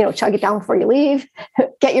it, chug it down before you leave,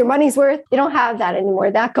 get your money's worth. You don't have that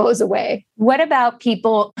anymore. That goes away. What about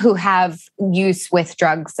people who have use with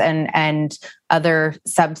drugs and other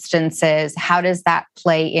substances? How does that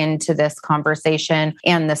play into this conversation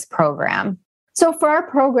and this program? So for our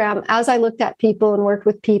program, as I looked at people and worked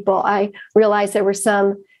with people, I realized there were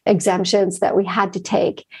some exemptions that we had to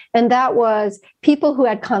take. And that was people who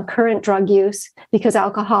had concurrent drug use, because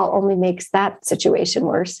alcohol only makes that situation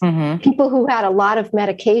worse. Mm-hmm. People who had a lot of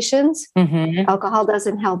medications, alcohol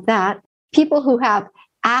doesn't help that. People who have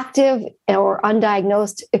active or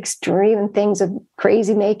undiagnosed extreme things of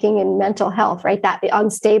crazy making and mental health, right? That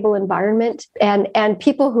unstable environment, and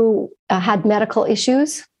people who had medical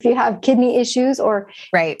issues. If you have kidney issues or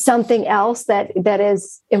something else that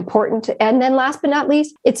is important. And then last but not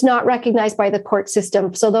least, it's not recognized by the court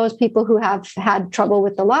system. So those people who have had trouble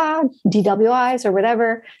with the law, DWIs or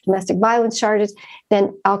whatever, domestic violence charges,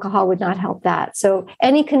 then alcohol would not help that. So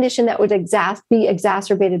any condition that would be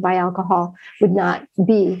exacerbated by alcohol would not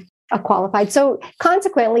be qualified. So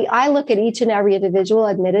consequently, I look at each and every individual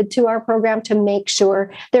admitted to our program to make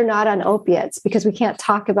sure they're not on opiates, because we can't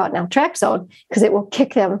talk about naltrexone because it will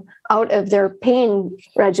kick them out of their pain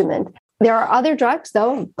regimen. There are other drugs,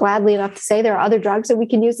 though, gladly enough to say there are other drugs that we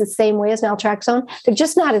can use the same way as naltrexone. They're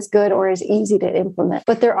just not as good or as easy to implement,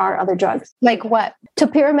 but there are other drugs. Like what?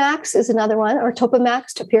 Topiramax is another one, or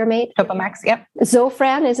Topamax, topiramate. Topamax, yep.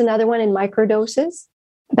 Zofran is another one in microdoses.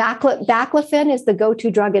 Baclofen is the go-to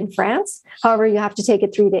drug in France. However, you have to take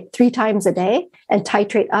it three times a day and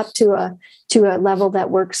titrate up to a level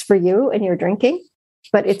that works for you and your drinking.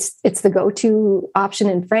 But it's the go-to option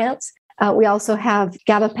in France. We also have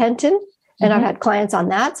gabapentin, and I've had clients on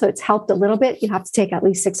that, so it's helped a little bit. You have to take at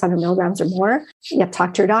least 600 milligrams or more. You have to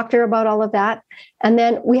talk to your doctor about all of that. And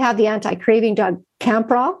then we have the anti-craving drug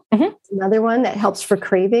Camprol, another one that helps for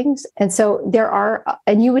cravings. And so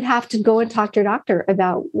and you would have to go and talk to your doctor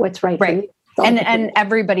about what's right for you. And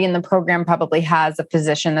everybody in the program probably has a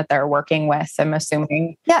physician that they're working with, I'm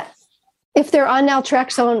assuming. Yeah. If they're on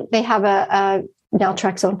naltrexone, they have a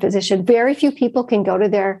naltrexone physician. Very few people can go to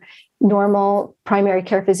their normal primary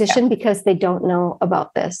care physician because they don't know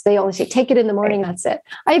about this. They only say, take it in the morning, that's it.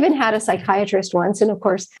 I even had a psychiatrist once, and of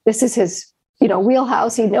course, this is his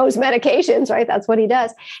wheelhouse. He knows medications, right? That's what he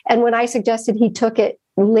does. And when I suggested he took it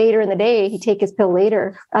later in the day, he take his pill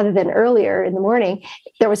later rather than earlier in the morning,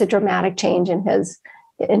 there was a dramatic change in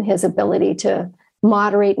his ability to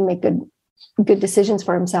moderate and make good decisions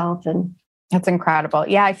for himself. And that's incredible.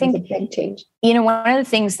 Yeah, I think it's a big change. One of the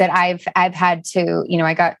things that I've had to,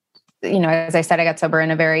 I got, as I said, I got sober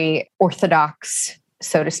in a very orthodox,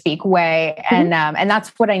 so to speak, way, and that's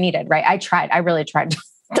what I needed, right? I really tried.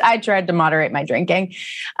 I tried to moderate my drinking.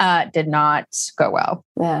 Did not go well.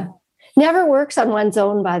 Yeah. Never works on one's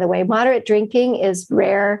own, by the way. Moderate drinking is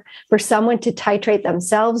rare for someone to titrate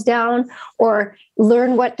themselves down or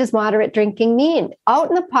learn what does moderate drinking mean. Out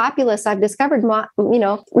in the populace, I've discovered,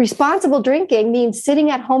 responsible drinking means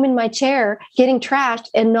sitting at home in my chair, getting trashed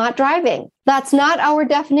and not driving. That's not our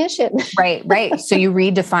definition. Right. So you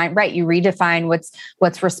redefine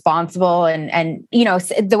what's responsible. And,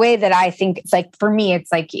 the way that I think it's like, for me,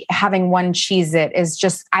 it's like having one Cheez-It is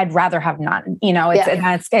just, I'd rather have none,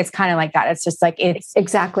 it's kind of like that. It's just like, it's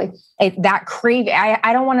exactly that craving.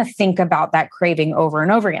 I don't want to think about that craving over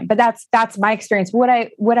and over again, but that's my experience. What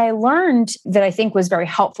I learned that I think was very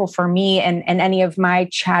helpful for me and any of my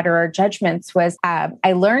chatter or judgments was,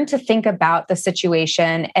 I learned to think about the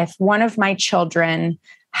situation. If one of my children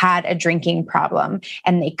had a drinking problem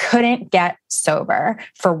and they couldn't get sober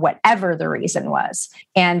for whatever the reason was,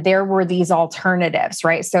 and there were these alternatives,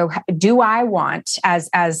 right? So do I want, as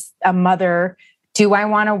a mother, do I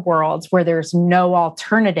want a world where there's no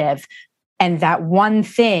alternative and that one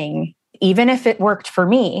thing, even if it worked for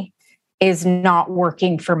me, is not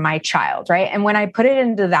working for my child, right? And when I put it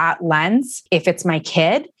into that lens, if it's my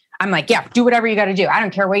kid, I'm like, yeah, do whatever you got to do. I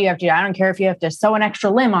don't care what you have to do. I don't care if you have to sew an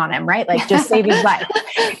extra limb on him, right? Like just save his life.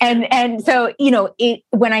 And so,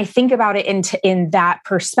 when I think about it in that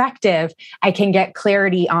perspective, I can get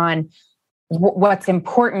clarity on what's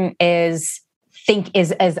important is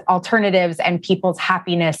as alternatives and people's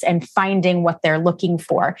happiness and finding what they're looking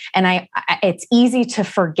for. And it's easy to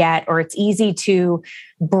forget, or it's easy to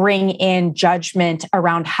bring in judgment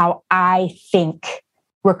around how I think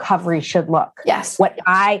recovery should look. Yes.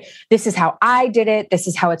 This is how I did it. This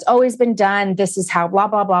is how it's always been done. This is how blah,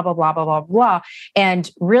 blah, blah, blah, blah, blah, blah, blah.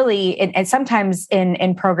 And really, and sometimes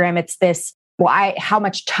in program, it's this, how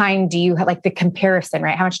much time do you have, like the comparison,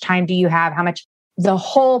 right? How much time do you have? The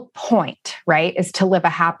whole point, right, is to live a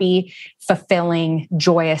happy, fulfilling,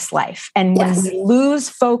 joyous life. And when we lose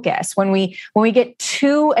focus, when we get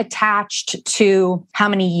too attached to how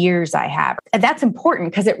many years I have, and that's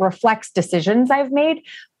important because it reflects decisions I've made,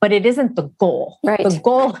 but it isn't the goal. Right. The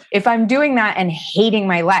goal, if I'm doing that and hating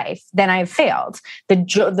my life, then I've failed.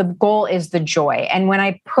 The goal is the joy. And when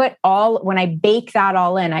I bake that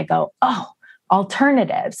all in, I go,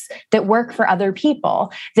 alternatives that work for other people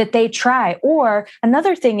that they try. Or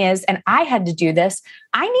another thing is, and I had to do this,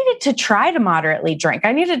 I needed to try to moderately drink.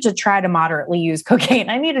 I needed to try to moderately use cocaine.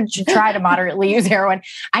 I needed to try to moderately use heroin.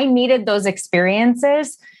 I needed those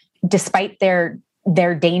experiences despite their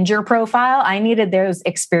danger profile. I needed those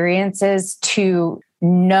experiences to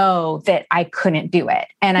know that I couldn't do it.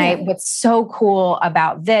 And what's so cool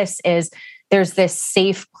about this is there's this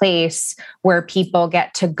safe place where people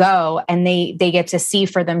get to go and they get to see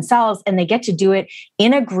for themselves, and they get to do it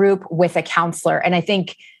in a group with a counselor. And I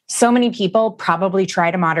think so many people probably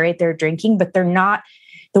try to moderate their drinking, but they're not.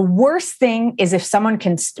 The worst thing is if someone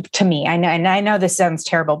can, to me, I know this sounds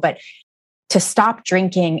terrible, but to stop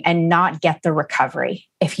drinking and not get the recovery.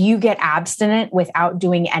 If you get abstinent without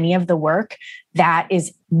doing any of the work, that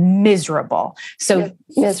is miserable. So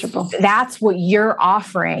miserable. That's what you're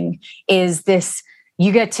offering, is this,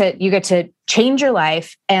 you get to change your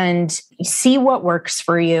life and see what works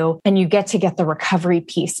for you. And you get the recovery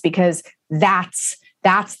piece, because that's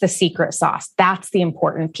the secret sauce. That's the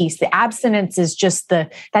important piece. The abstinence is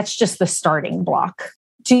that's just the starting block.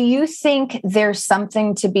 Do you think there's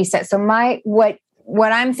something to be said? So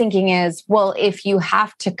what I'm thinking is, well, if you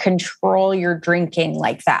have to control your drinking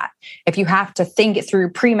like that, if you have to think it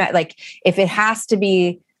through like if it has to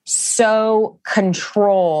be so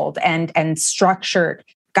controlled and structured,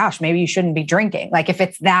 gosh, maybe you shouldn't be drinking. Like if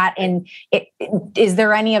it's that, is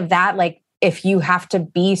there any of that? Like if you have to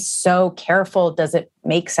be so careful, does it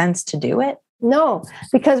make sense to do it? No,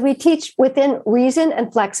 because we teach within reason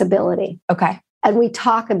and flexibility. Okay. And we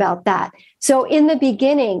talk about that. So in the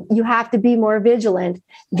beginning, you have to be more vigilant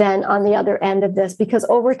than on the other end of this, because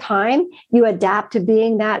over time, you adapt to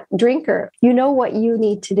being that drinker. You know what you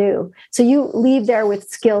need to do. So you leave there with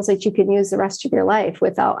skills that you can use the rest of your life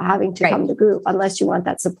without having to come to group, unless you want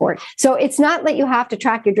that support. So it's not that you have to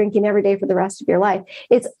track your drinking every day for the rest of your life.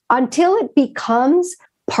 It's until it becomes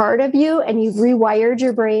part of you and you've rewired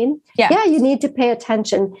your brain. Yeah, you need to pay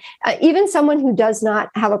attention. Even someone who does not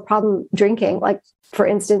have a problem drinking, like for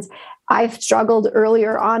instance, I've struggled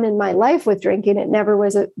earlier on in my life with drinking. It never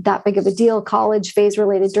was that big of a deal. College, phase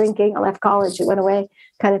related drinking. I left college, it went away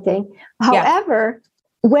kind of thing. However,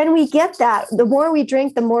 when we get that, the more we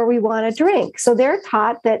drink, the more we want to drink. So they're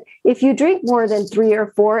taught that if you drink more than 3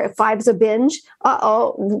 or 4, if 5's a binge,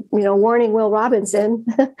 warning, Will Robinson,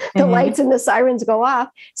 the lights and the sirens go off.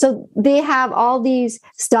 So they have all these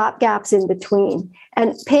stop gaps in between,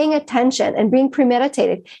 and paying attention and being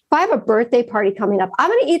premeditated. If I have a birthday party coming up, I'm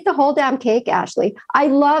going to eat the whole damn cake, Ashley. I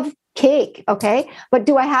love cake. Okay. But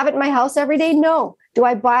do I have it in my house every day? No. Do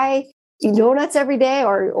I buy donuts every day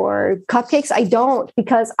or cupcakes? I don't,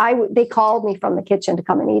 because they called me from the kitchen to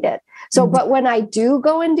come and eat it. So, but when I do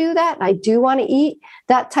go and do that, I do want to eat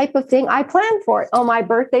that type of thing, I plan for it. Oh, my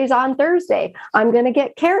birthday's on Thursday. I'm going to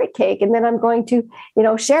get carrot cake, and then I'm going to,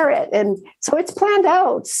 share it. And so it's planned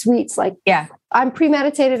out, sweets. I'm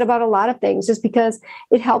premeditated about a lot of things just because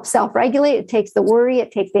it helps self-regulate. It takes the worry,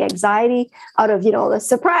 it takes the anxiety out of, the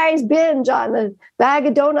surprise binge on the bag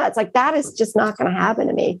of donuts. Like, that is just not going to happen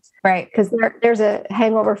to me. Right. Because there's a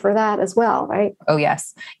hangover for that as well. Right. Oh,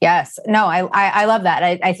 yes. Yes. No, I love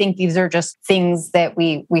that. I think these are just things that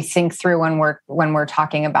we think through when we're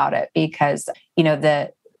talking about it, because,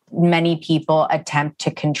 many people attempt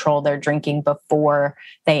to control their drinking before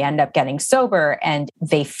they end up getting sober, and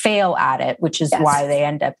they fail at it, which is why they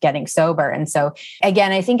end up getting sober. And so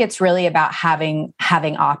again, I think it's really about having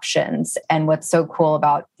options. And what's so cool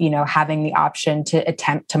about, having the option to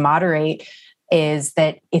attempt to moderate is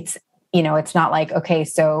that it's not like, okay,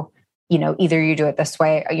 so either you do it this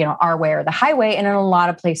way, our way or the highway. And in a lot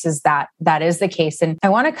of places that is the case. And I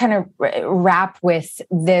want to kind of wrap with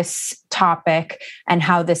this topic and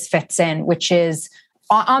how this fits in, which is,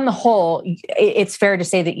 on the whole, it's fair to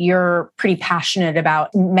say that you're pretty passionate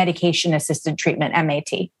about medication-assisted treatment,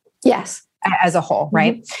 MAT. Yes. As a whole,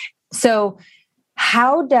 right? Mm-hmm. So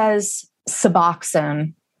how does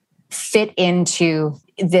Suboxone fit into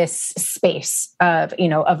this space of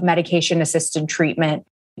medication-assisted treatment?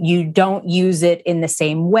 You don't use it in the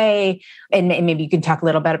same way. And maybe you can talk a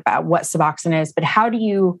little bit about what Suboxone is, but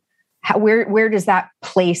where does that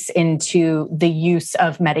place into the use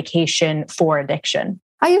of medication for addiction?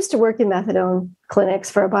 I used to work in methadone clinics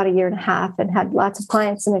for about 1.5 years and had lots of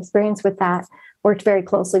clients and experience with that, worked very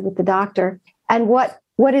closely with the doctor. And what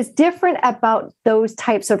is different about those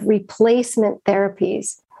types of replacement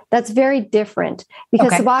therapies, that's very different,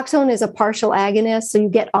 because Suboxone is a partial agonist. So you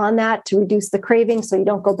get on that to reduce the craving so you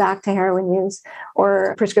don't go back to heroin use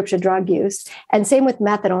or prescription drug use. And same with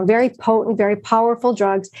methadone, very potent, very powerful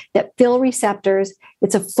drugs that fill receptors.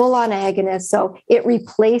 It's a full-on agonist. So it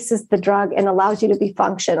replaces the drug and allows you to be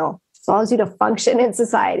functional, allows you to function in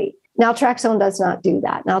society. Naltrexone does not do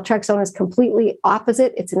that. Naltrexone is completely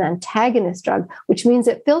opposite. It's an antagonist drug, which means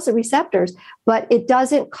it fills the receptors, but it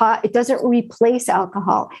doesn't replace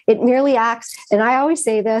alcohol. It merely acts, and I always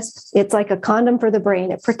say this, it's like a condom for the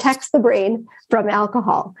brain. It protects the brain from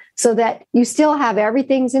alcohol so that you still have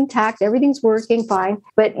everything's intact, everything's working fine,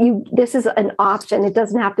 but this is an option. It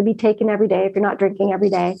doesn't have to be taken every day if you're not drinking every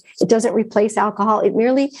day. It doesn't replace alcohol. It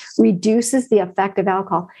merely reduces the effect of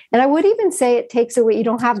alcohol. And I would even say it takes away, you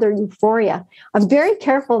don't have the euphoria. I'm very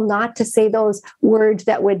careful not to say those words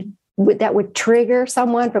that would trigger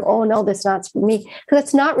someone from, oh no, this not for me, because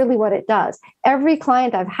that's not really what it does. Every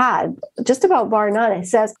client I've had, just about bar none,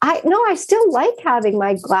 says, I still like having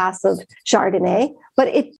my glass of Chardonnay,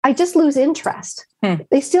 but I just lose interest.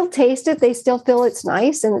 They still taste it. They still feel it's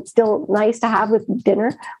nice and it's still nice to have with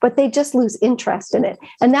dinner, but they just lose interest in it.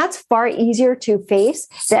 And that's far easier to face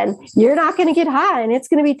than you're not going to get high and it's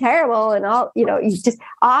going to be terrible and all, you just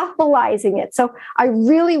awfulizing it. So I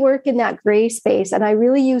really work in that gray space, and I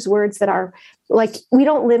really use words that are like, we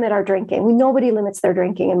don't limit our drinking. Nobody limits their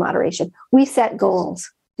drinking in moderation. We set goals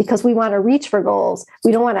because we want to reach for goals.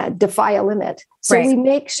 We don't want to defy a limit. So we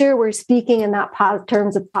make sure we're speaking in that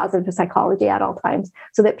terms of positive psychology at all times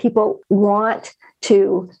so that people want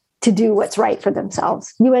to do what's right for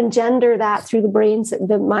themselves. You engender that through the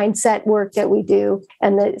mindset work that we do,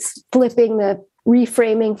 and the flipping, the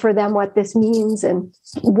reframing for them what this means and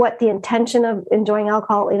what the intention of enjoying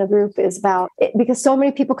alcohol in a group is about. Because so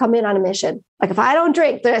many people come in on a mission. Like, if I don't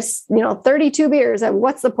drink this, 32 beers,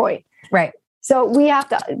 what's the point? Right. So we have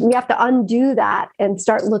to undo that and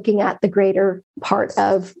start looking at the greater part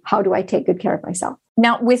of how do I take good care of myself.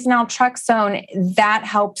 Now, with naltrexone, that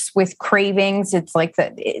helps with cravings. It's like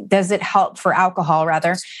does it help for alcohol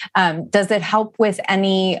rather? Does it help with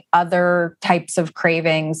any other types of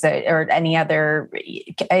cravings or any other,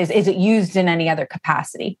 is it used in any other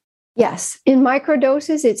capacity? Yes. In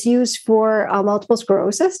microdoses, it's used for multiple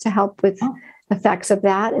sclerosis to help with effects of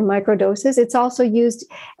that in microdoses. It's also used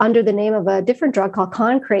under the name of a different drug called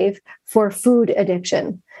Concrave for food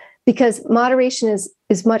addiction. because moderation is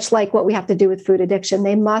much like what we have to do with food addiction.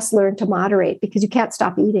 They must learn to moderate because you can't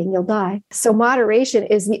stop eating, you'll die. So moderation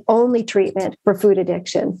is the only treatment for food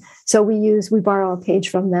addiction. So we borrow a page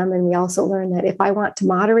from them, and we also learn that if I want to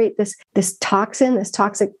moderate this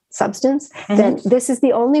toxic substance, then this is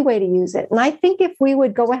the only way to use it. And I think if we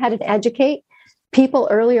would go ahead and educate people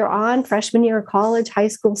earlier on, freshman year of college, high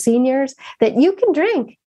school, seniors, that you can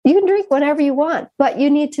drink. You can drink whatever you want, but you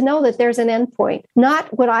need to know that there's an end point.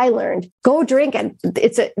 Not what I learned. Go drink, and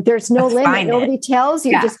there's no limit. Nobody tells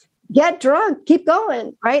you. Just get drunk, keep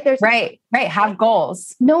going. Right? Right. Have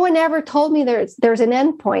goals. No one ever told me there's an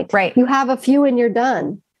end point. Right. You have a few and you're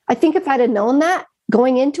done. I think if I'd have known that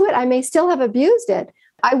going into it, I may still have abused it.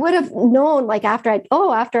 I would have known, like after I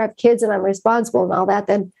have kids and I'm responsible and all that,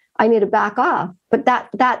 then I need to back off. But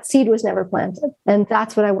that seed was never planted. And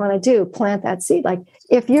that's what I want to do, plant that seed. Like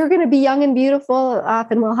if you're going to be young and beautiful,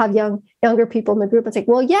 often we'll have younger people in the group and say,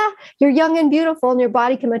 well, yeah, you're young and beautiful and your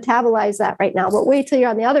body can metabolize that right now. But wait till you're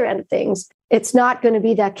on the other end of things. It's not going to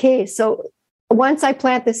be that case. So once I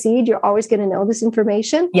plant the seed, you're always going to know this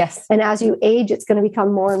information. Yes. And as you age, it's going to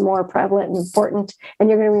become more and more prevalent and important. And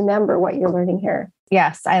you're going to remember what you're learning here.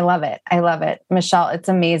 Yes, I love it. Michele, it's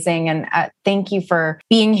amazing. And thank you for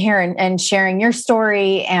being here and sharing your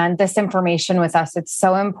story and this information with us. It's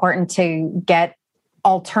so important to get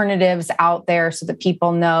alternatives out there so that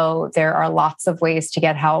people know there are lots of ways to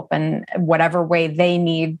get help, and whatever way they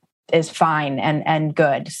need is fine and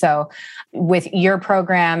good. So with your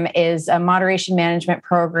program is a moderation management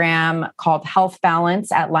program called Health Balance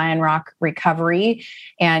at Lion Rock Recovery.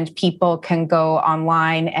 And people can go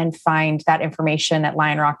online and find that information at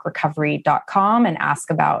lionrockrecovery.com and ask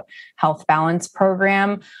about Health Balance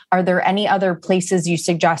program. Are there any other places you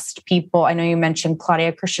suggest people? I know you mentioned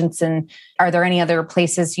Claudia Christensen. Are there any other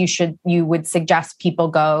places you would suggest people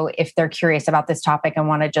go if they're curious about this topic and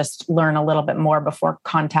want to just learn a little bit more before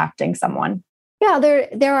contacting someone? Yeah,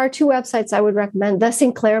 there are two websites I would recommend.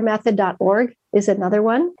 thesinclairmethod.org is another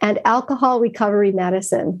one, and Alcohol Recovery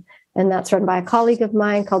Medicine. And that's run by a colleague of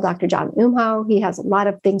mine called Dr. John Umhau. He has a lot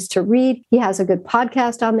of things to read. He has a good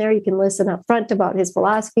podcast on there. You can listen up front about his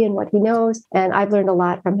philosophy and what he knows. And I've learned a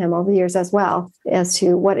lot from him over the years as well as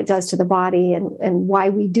to what it does to the body and why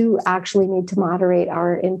we do actually need to moderate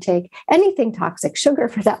our intake. Anything toxic, sugar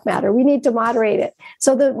for that matter, we need to moderate it.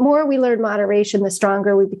 So the more we learn moderation, the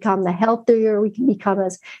stronger we become, the healthier we can become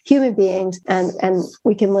as human beings, and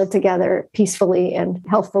we can live together peacefully and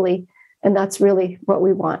healthfully. And that's really what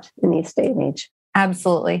we want in this day and age.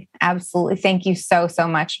 Absolutely. Absolutely. Thank you so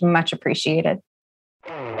much. Much appreciated.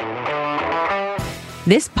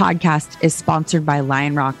 This podcast is sponsored by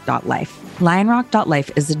lionrock.life.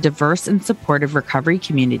 Lionrock.life is a diverse and supportive recovery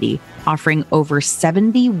community offering over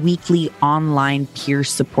 70 weekly online peer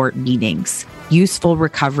support meetings, useful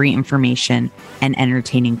recovery information, and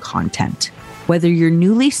entertaining content. Whether you're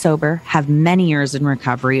newly sober, have many years in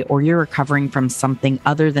recovery, or you're recovering from something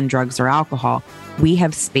other than drugs or alcohol, we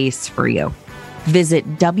have space for you. Visit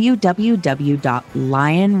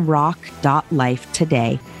www.lionrock.life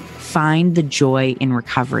today. Find the joy in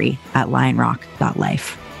recovery at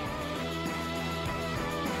lionrock.life.